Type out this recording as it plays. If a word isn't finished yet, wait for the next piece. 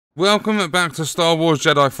Welcome back to Star Wars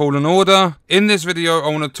Jedi Fallen Order. In this video I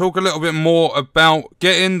want to talk a little bit more about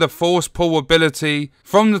getting the Force Pull ability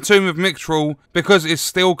from the Tomb of Miktrull, because it's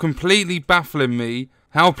still completely baffling me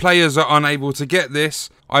how players are unable to get this.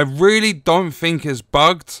 I really don't think it's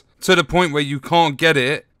bugged to the point where you can't get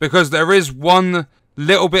it, because there is one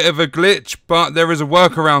little bit of a glitch, but there is a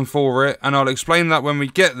workaround for it, and I'll explain that when we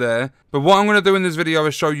get there. But what I'm going to do in this video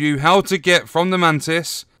is show you how to get from the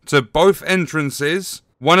Mantis to both entrances.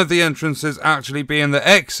 One of the entrances actually being the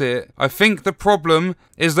exit. I think the problem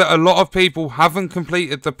is that a lot of people haven't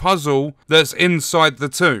completed the puzzle that's inside the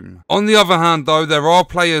tomb. On the other hand though, there are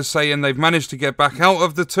players saying they've managed to get back out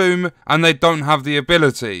of the tomb and they don't have the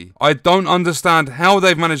ability. I don't understand how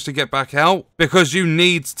they've managed to get back out, because you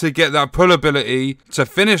need to get that pull ability to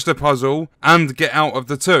finish the puzzle and get out of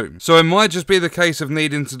the tomb. So it might just be the case of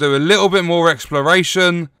needing to do a little bit more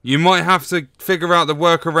exploration. You might have to figure out the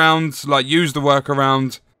workaround, like use the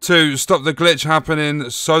workaround to stop the glitch happening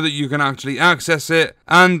so that you can actually access it.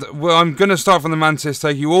 And well, I'm going to start from the Mantis,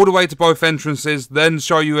 take you all the way to both entrances, then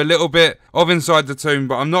show you a little bit of inside the tomb,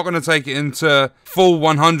 but I'm not going to take it into full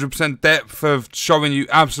 100% depth of showing you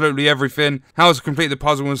absolutely everything, how to complete the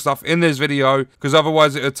puzzle and stuff in this video, because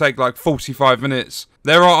otherwise it would take like 45 minutes.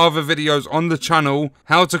 There are other videos on the channel,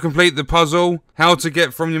 how to complete the puzzle, how to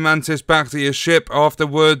get from your Mantis back to your ship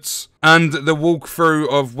afterwards, and the walkthrough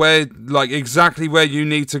of where, like exactly where you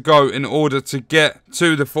need to go in order to get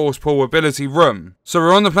to the Force Pull ability room. So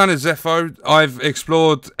we're on the planet Zepho. I've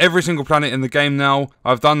explored every single planet in the game now.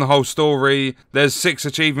 I've done the whole story. There's 6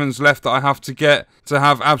 achievements left that I have to get to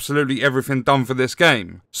have absolutely everything done for this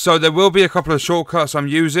game. So there will be a couple of shortcuts I'm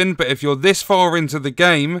using, but if you're this far into the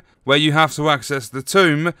game where you have to access the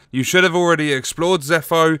tomb, you should have already explored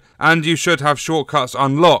Zepho and you should have shortcuts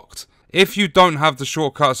unlocked. If you don't have the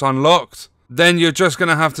shortcuts unlocked, then you're just going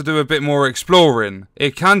to have to do a bit more exploring.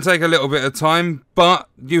 It can take a little bit of time, but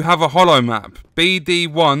you have a holo map.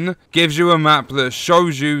 BD1 gives you a map that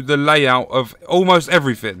shows you the layout of almost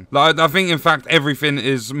everything. Like, I think in fact everything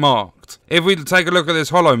is marked. If we take a look at this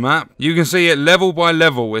holo map, you can see it level by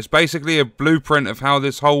level. It's basically a blueprint of how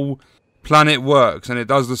this whole planet works, and it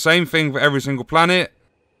does the same thing for every single planet.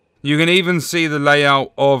 You can even see the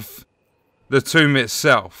layout of the tomb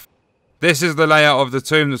itself. This is the layout of the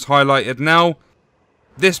tomb that's highlighted now.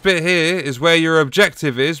 This bit here is where your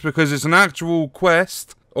objective is, because it's an actual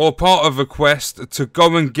quest, or part of a quest, to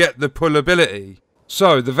go and get the pull ability.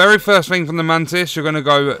 So, the very first thing from the Mantis, you're going to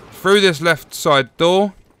go through this left side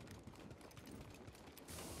door.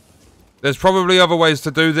 There's probably other ways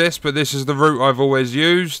to do this, but this is the route I've always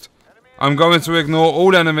used. I'm going to ignore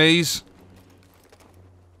all enemies.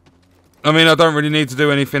 I mean, I don't really need to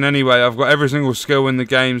do anything anyway. I've got every single skill in the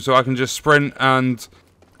game, so I can just sprint, and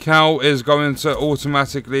Cal is going to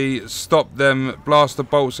automatically stop them blaster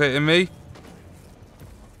bolts hitting me.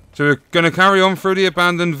 So we're going to carry on through the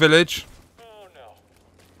abandoned village. Oh, no.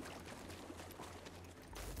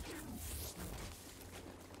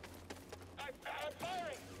 I'm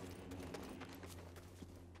firing.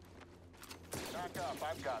 Back up,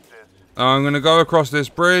 I've got this. I'm going to go across this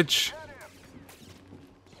bridge.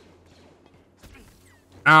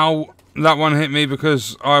 Ow, that one hit me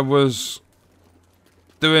because I was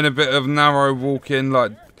doing a bit of narrow walking,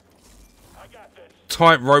 like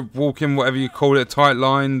tightrope walking, whatever you call it, tight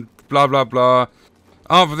line, blah blah blah.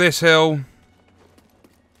 Up this hill.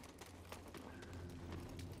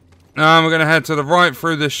 Now we're going to head to the right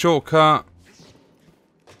through this shortcut.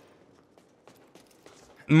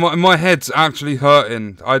 My head's actually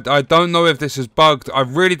hurting. I don't know if this is bugged. I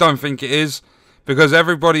really don't think it is, because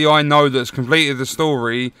everybody I know that's completed the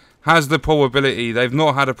story has the pull ability. They've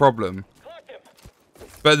not had a problem.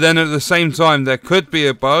 But then at the same time, there could be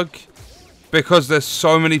a bug, because there's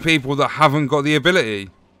so many people that haven't got the ability.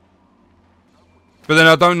 But then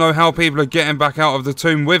I don't know how people are getting back out of the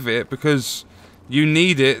tomb with it, because you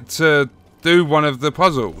need it to do one of the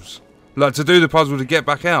puzzles. Like, to do the puzzle to get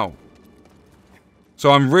back out. So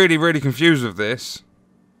I'm really, really confused with this.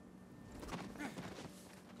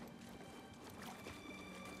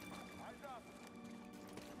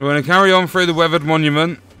 We're going to carry on through the weathered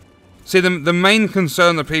monument. See, the main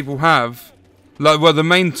concern that people have, like, well, the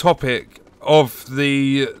main topic of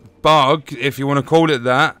the bug, if you want to call it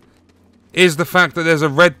that, is the fact that there's a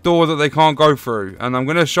red door that they can't go through. And I'm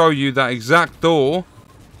going to show you that exact door.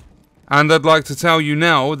 And I'd like to tell you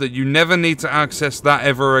now that you never need to access that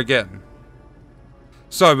ever again.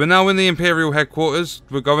 So, we're now in the Imperial headquarters.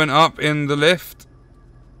 We're going up in the lift.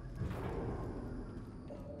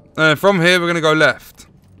 From here, we're going to go left.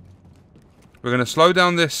 We're going to slow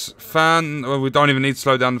down this fan. Well, we don't even need to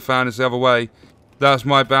slow down the fan. It's the other way. That's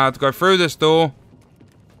my bad. Go through this door.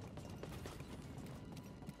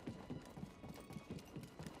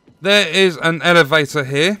 There is an elevator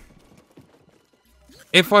here.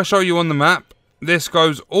 If I show you on the map, this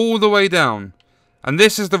goes all the way down. And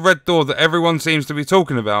this is the red door that everyone seems to be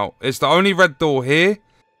talking about. It's the only red door here.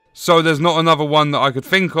 So there's not another one that I could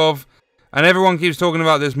think of. And everyone keeps talking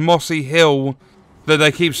about this mossy hill that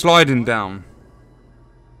they keep sliding down.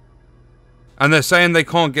 And they're saying they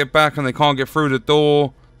can't get back and they can't get through the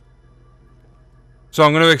door. So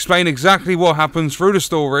I'm going to explain exactly what happens through the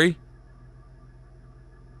story.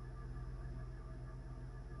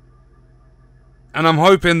 And I'm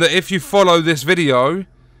hoping that if you follow this video,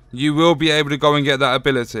 you will be able to go and get that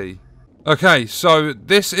ability. Okay, so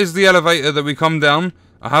this is the elevator that we come down.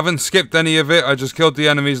 I haven't skipped any of it, I just killed the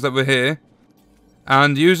enemies that were here.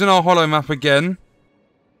 And using our holo map again,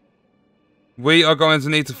 we are going to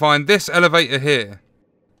need to find this elevator here.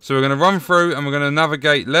 So we're going to run through and we're going to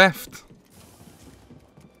navigate left.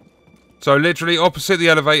 So literally opposite the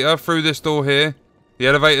elevator, through this door here. The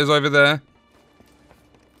elevator's over there.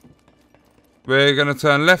 We're going to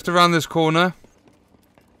turn left around this corner.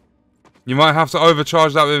 You might have to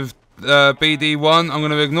overcharge that with BD1. I'm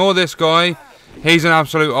going to ignore this guy. He's an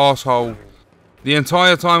absolute asshole. The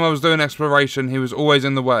entire time I was doing exploration, he was always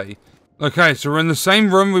in the way. Okay, so we're in the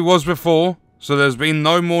same room we was before. So there's been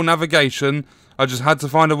no more navigation. I just had to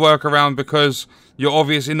find a workaround because you're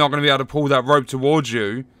obviously not going to be able to pull that rope towards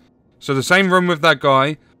you. So the same room with that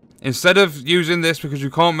guy. Instead of using this because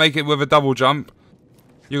you can't make it with a double jump,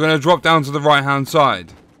 you're going to drop down to the right hand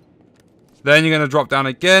side. Then you're going to drop down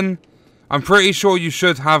again. I'm pretty sure you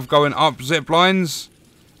should have going up zip lines.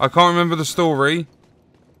 I can't remember the story.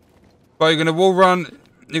 But you're going to wall run.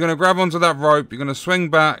 You're going to grab onto that rope. You're going to swing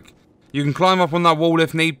back. You can climb up on that wall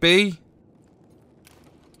if need be.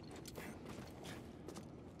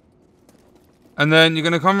 And then you're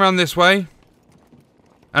going to come around this way.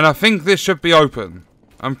 And I think this should be open.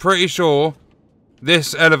 I'm pretty sure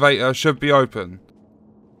this elevator should be open.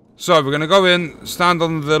 So we're going to go in, stand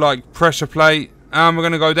on the pressure plate, and we're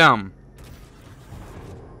going to go down.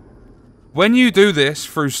 When you do this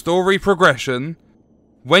through story progression,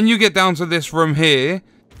 when you get down to this room here,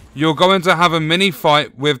 you're going to have a mini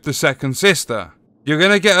fight with the second sister. You're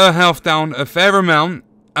going to get her health down a fair amount,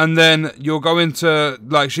 and then you're going to,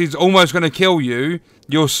 she's almost going to kill you.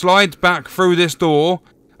 You'll slide back through this door,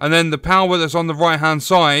 and then the power that's on the right hand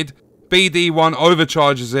side, BD1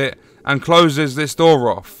 overcharges it and closes this door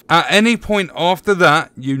off. At any point after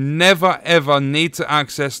that, you never ever need to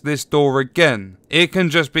access this door again. It can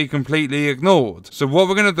just be completely ignored. So what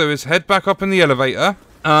we're going to do is head back up in the elevator,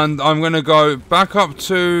 and I'm going to go back up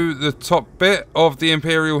to the top bit of the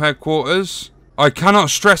Imperial headquarters. I cannot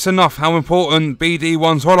stress enough how important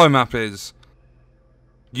BD1's holo map is.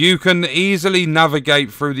 You can easily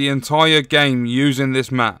navigate through the entire game using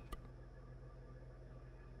this map.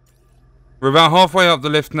 We're about halfway up the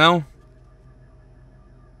lift now.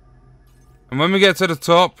 And when we get to the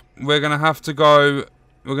top, we're going to have to go,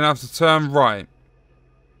 we're going to have to turn right.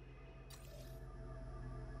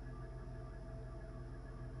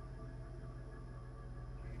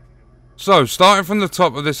 So, starting from the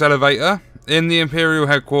top of this elevator, in the Imperial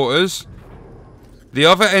headquarters, the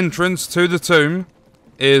other entrance to the tomb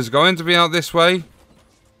is going to be out this way.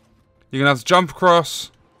 You're going to have to jump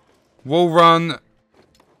across, wall run,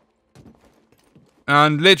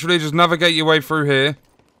 and literally just navigate your way through here.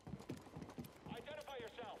 Identify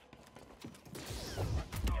yourself.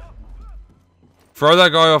 Throw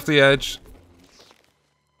that guy off the edge.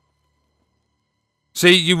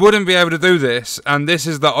 See, you wouldn't be able to do this, and this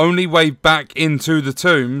is the only way back into the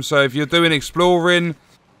tomb. So if you're doing exploring,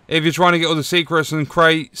 if you're trying to get all the secrets and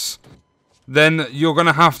crates, then you're going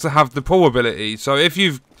to have the pull ability. So if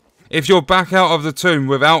you're back out of the tomb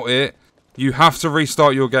without it, you have to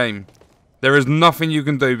restart your game. There is nothing you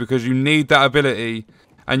can do because you need that ability,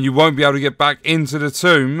 and you won't be able to get back into the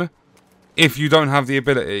tomb if you don't have the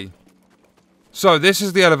ability. So this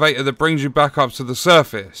is the elevator that brings you back up to the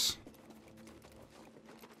surface.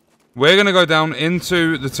 We're going to go down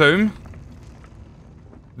into the tomb.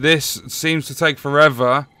 This seems to take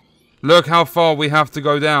forever. Look how far we have to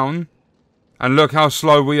go down. And look how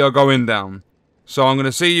slow we are going down. So I'm going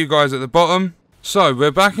to see you guys at the bottom. So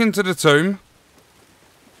we're back into the tomb.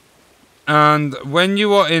 And when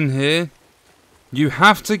you are in here, you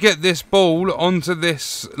have to get this ball onto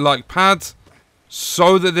this pad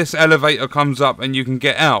so that this elevator comes up and you can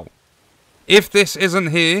get out. If this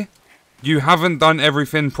isn't here, you haven't done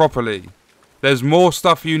everything properly. There's more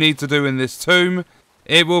stuff you need to do in this tomb.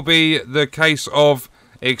 It will be the case of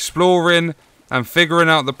exploring and figuring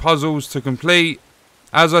out the puzzles to complete.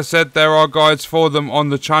 As I said, there are guides for them on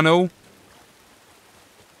the channel.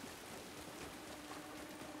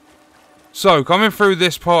 So, coming through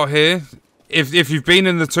this part here, if you've been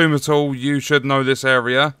in the tomb at all, you should know this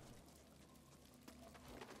area.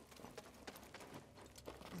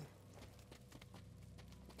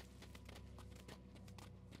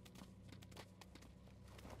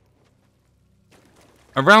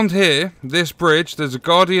 Around here, this bridge, there's a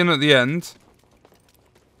guardian at the end.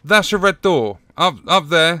 That's your red door. Up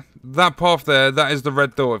there, that path there, that is the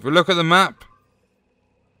red door. If you look at the map,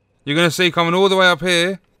 you're going to see coming all the way up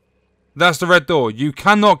here, that's the red door. You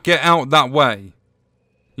cannot get out that way.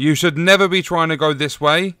 You should never be trying to go this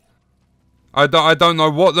way. I don't know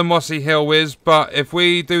what the mossy hill is, but if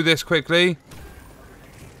we do this quickly,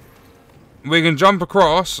 we can jump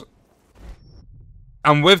across.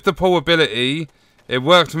 And with the pull ability, it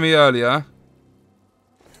worked for me earlier,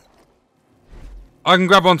 I can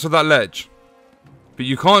grab onto that ledge. But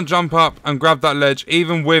you can't jump up and grab that ledge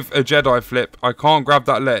even with a Jedi flip. I can't grab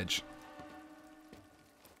that ledge.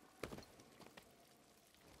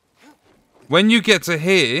 When you get to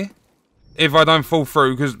here, if I don't fall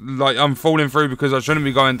through, because like I'm falling through because I shouldn't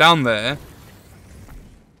be going down there.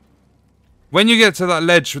 When you get to that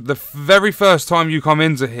ledge, the very first time you come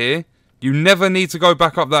into here, you never need to go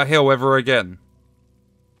back up that hill ever again.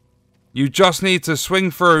 You just need to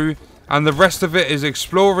swing through, and the rest of it is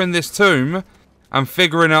exploring this tomb and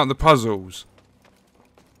figuring out the puzzles.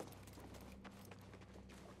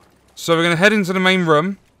 So we're going to head into the main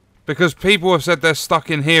room, because people have said they're stuck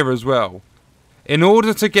in here as well. In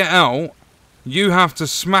order to get out, you have to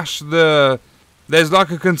smash the... There's like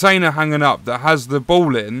a container hanging up that has the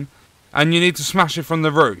ball in, and you need to smash it from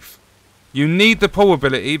the roof. You need the pull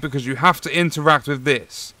ability because you have to interact with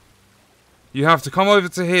this. You have to come over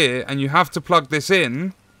to here and you have to plug this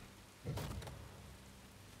in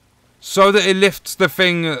so that it lifts the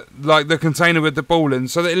thing, like the container with the ball in,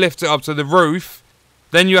 so that it lifts it up to the roof.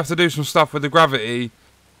 Then you have to do some stuff with the gravity.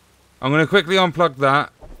 I'm going to quickly unplug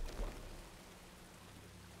that.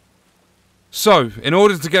 So, in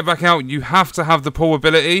order to get back out, you have to have the pull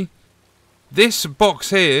ability. This box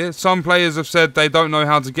here, some players have said they don't know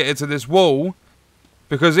how to get it to this wall,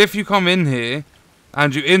 because if you come in here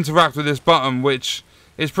and you interact with this button, which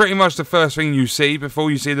is pretty much the first thing you see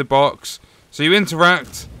before you see the box. So you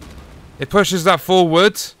interact, it pushes that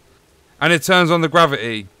forward, and it turns on the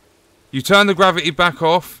gravity. You turn the gravity back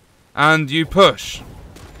off, and you push.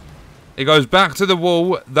 It goes back to the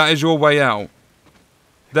wall, that is your way out.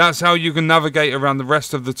 That's how you can navigate around the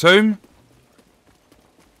rest of the tomb.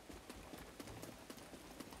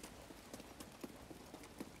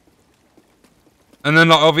 And then,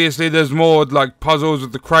 like, obviously, there's more, like, puzzles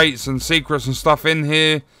with the crates and secrets and stuff in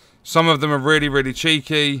here. Some of them are really, really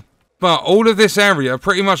cheeky. But all of this area,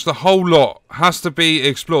 pretty much the whole lot, has to be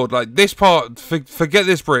explored. Like, this part, forget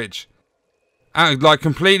this bridge. Like,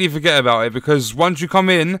 completely forget about it. Because once you come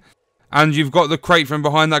in, and you've got the crate from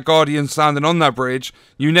behind that guardian standing on that bridge,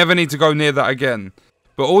 you never need to go near that again.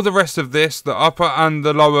 But all the rest of this, the upper and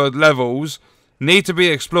the lower levels, need to be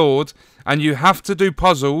explored. And you have to do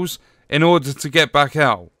puzzles in order to get back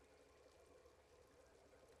out.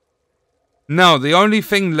 Now, the only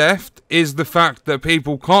thing left is the fact that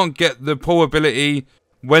people can't get the pull ability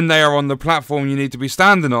when they are on the platform you need to be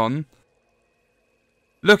standing on.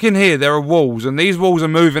 Look in here, there are walls, and these walls are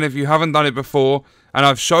moving if you haven't done it before. And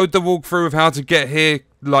I've showed the walkthrough of how to get here,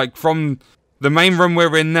 like from the main room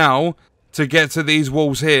we're in now, to get to these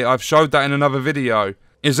walls here. I've showed that in another video.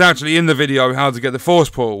 It's actually in the video how to get the force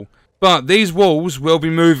pull. But these walls will be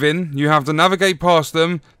moving, you have to navigate past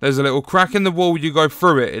them, there's a little crack in the wall, you go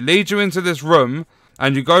through it. It leads you into this room,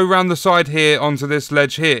 and you go around the side here onto this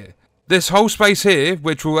ledge here. This whole space here,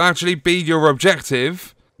 which will actually be your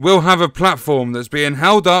objective, will have a platform that's being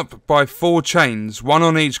held up by 4 chains, 1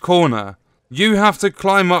 on each corner. You have to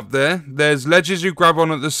climb up there, there's ledges you grab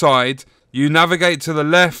on at the side, you navigate to the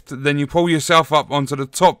left, then you pull yourself up onto the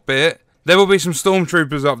top bit. There will be some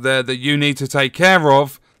stormtroopers up there that you need to take care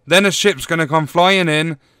of. Then a ship's going to come flying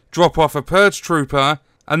in, drop off a purge trooper,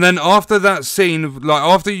 and then after that scene, like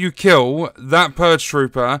after you kill that purge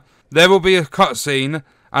trooper, there will be a cutscene,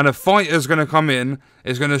 and a fighter's going to come in,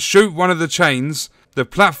 is going to shoot one of the chains, the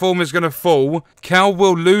platform is going to fall, Cal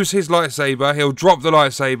will lose his lightsaber, he'll drop the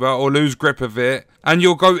lightsaber or lose grip of it, and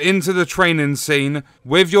you'll go into the training scene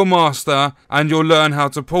with your master, and you'll learn how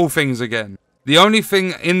to pull things again. The only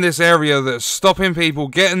thing in this area that's stopping people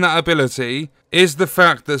getting that ability is the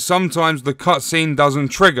fact that sometimes the cutscene doesn't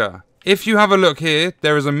trigger. If you have a look here,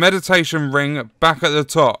 there is a meditation ring back at the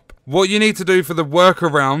top. What you need to do for the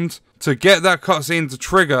workaround to get that cutscene to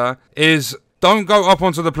trigger is don't go up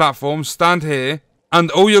onto the platform, stand here, And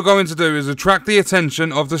all you're going to do is attract the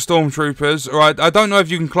attention of the stormtroopers. Alright, I don't know if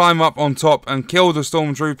you can climb up on top and kill the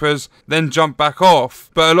stormtroopers, then jump back off.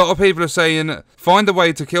 But a lot of people are saying, find a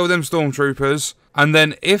way to kill them stormtroopers. And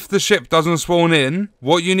then if the ship doesn't spawn in,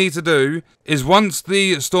 what you need to do is once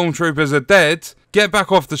the stormtroopers are dead, get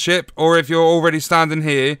back off the ship, or if you're already standing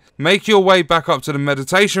here, make your way back up to the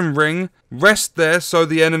meditation ring, rest there so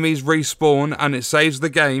the enemies respawn and it saves the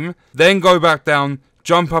game, then go back down,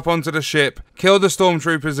 jump up onto the ship, kill the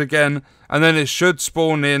stormtroopers again, and then it should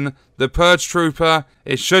spawn in the purge trooper,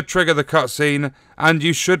 it should trigger the cutscene, and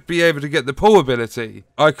you should be able to get the pull ability.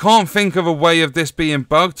 I can't think of a way of this being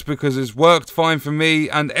bugged because it's worked fine for me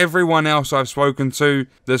and everyone else I've spoken to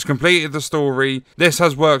that's completed the story. This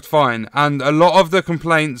has worked fine, and a lot of the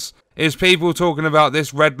complaints is people talking about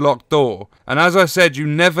this red locked door. And as I said, you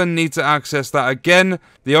never need to access that again.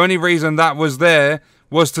 The only reason that was there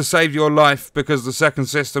was to save your life because the second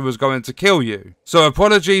sister was going to kill you. So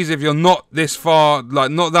apologies if you're not this far,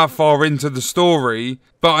 like not that far into the story,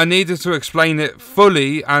 but I needed to explain it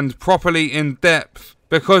fully and properly in depth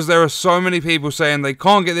because there are so many people saying they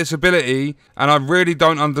can't get this ability and I really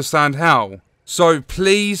don't understand how. So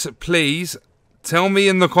please tell me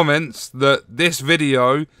in the comments that this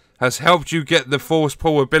video has helped you get the force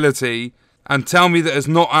pull ability and tell me that it's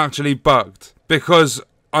not actually bugged, because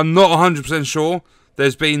I'm not 100% sure.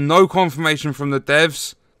 There's been no confirmation from the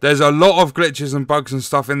devs. There's a lot of glitches and bugs and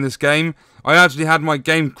stuff in this game. I actually had my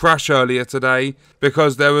game crash earlier today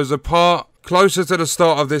because there was a part closer to the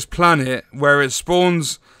start of this planet where it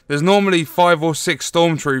spawns. There's normally 5 or 6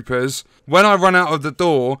 stormtroopers. When I run out of the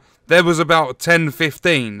door, there was about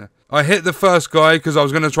 10-15. I hit the first guy because I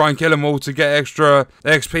was going to try and kill them all to get extra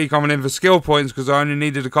XP coming in for skill points because I only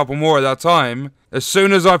needed a couple more at that time. As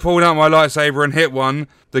soon as I pulled out my lightsaber and hit one,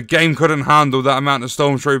 the game couldn't handle that amount of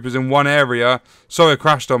stormtroopers in one area, so it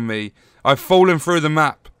crashed on me. I've fallen through the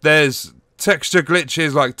map. There's texture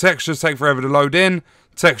glitches, like textures take forever to load in,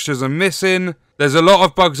 textures are missing. There's a lot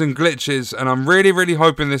of bugs and glitches, and I'm really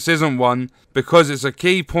hoping this isn't one because it's a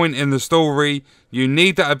key point in the story. You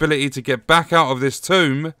need that ability to get back out of this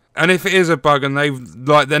tomb. And if it is a bug and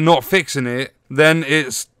they're not fixing it, then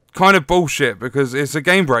it's kind of bullshit because it's a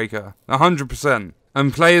game breaker, 100%.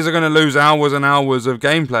 And players are going to lose hours and hours of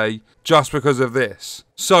gameplay just because of this.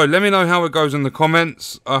 So let me know how it goes in the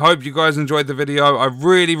comments. I hope you guys enjoyed the video. I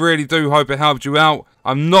really do hope it helped you out.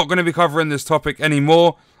 I'm not going to be covering this topic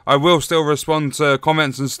anymore. I will still respond to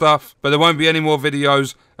comments and stuff, but there won't be any more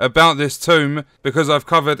videos about this tomb because I've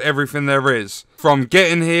covered everything there is. From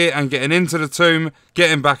getting here and getting into the tomb,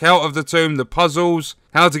 getting back out of the tomb, the puzzles,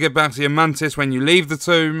 how to get back to your mantis when you leave the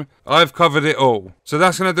tomb. I've covered it all. So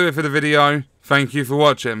that's going to do it for the video. Thank you for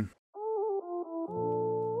watching.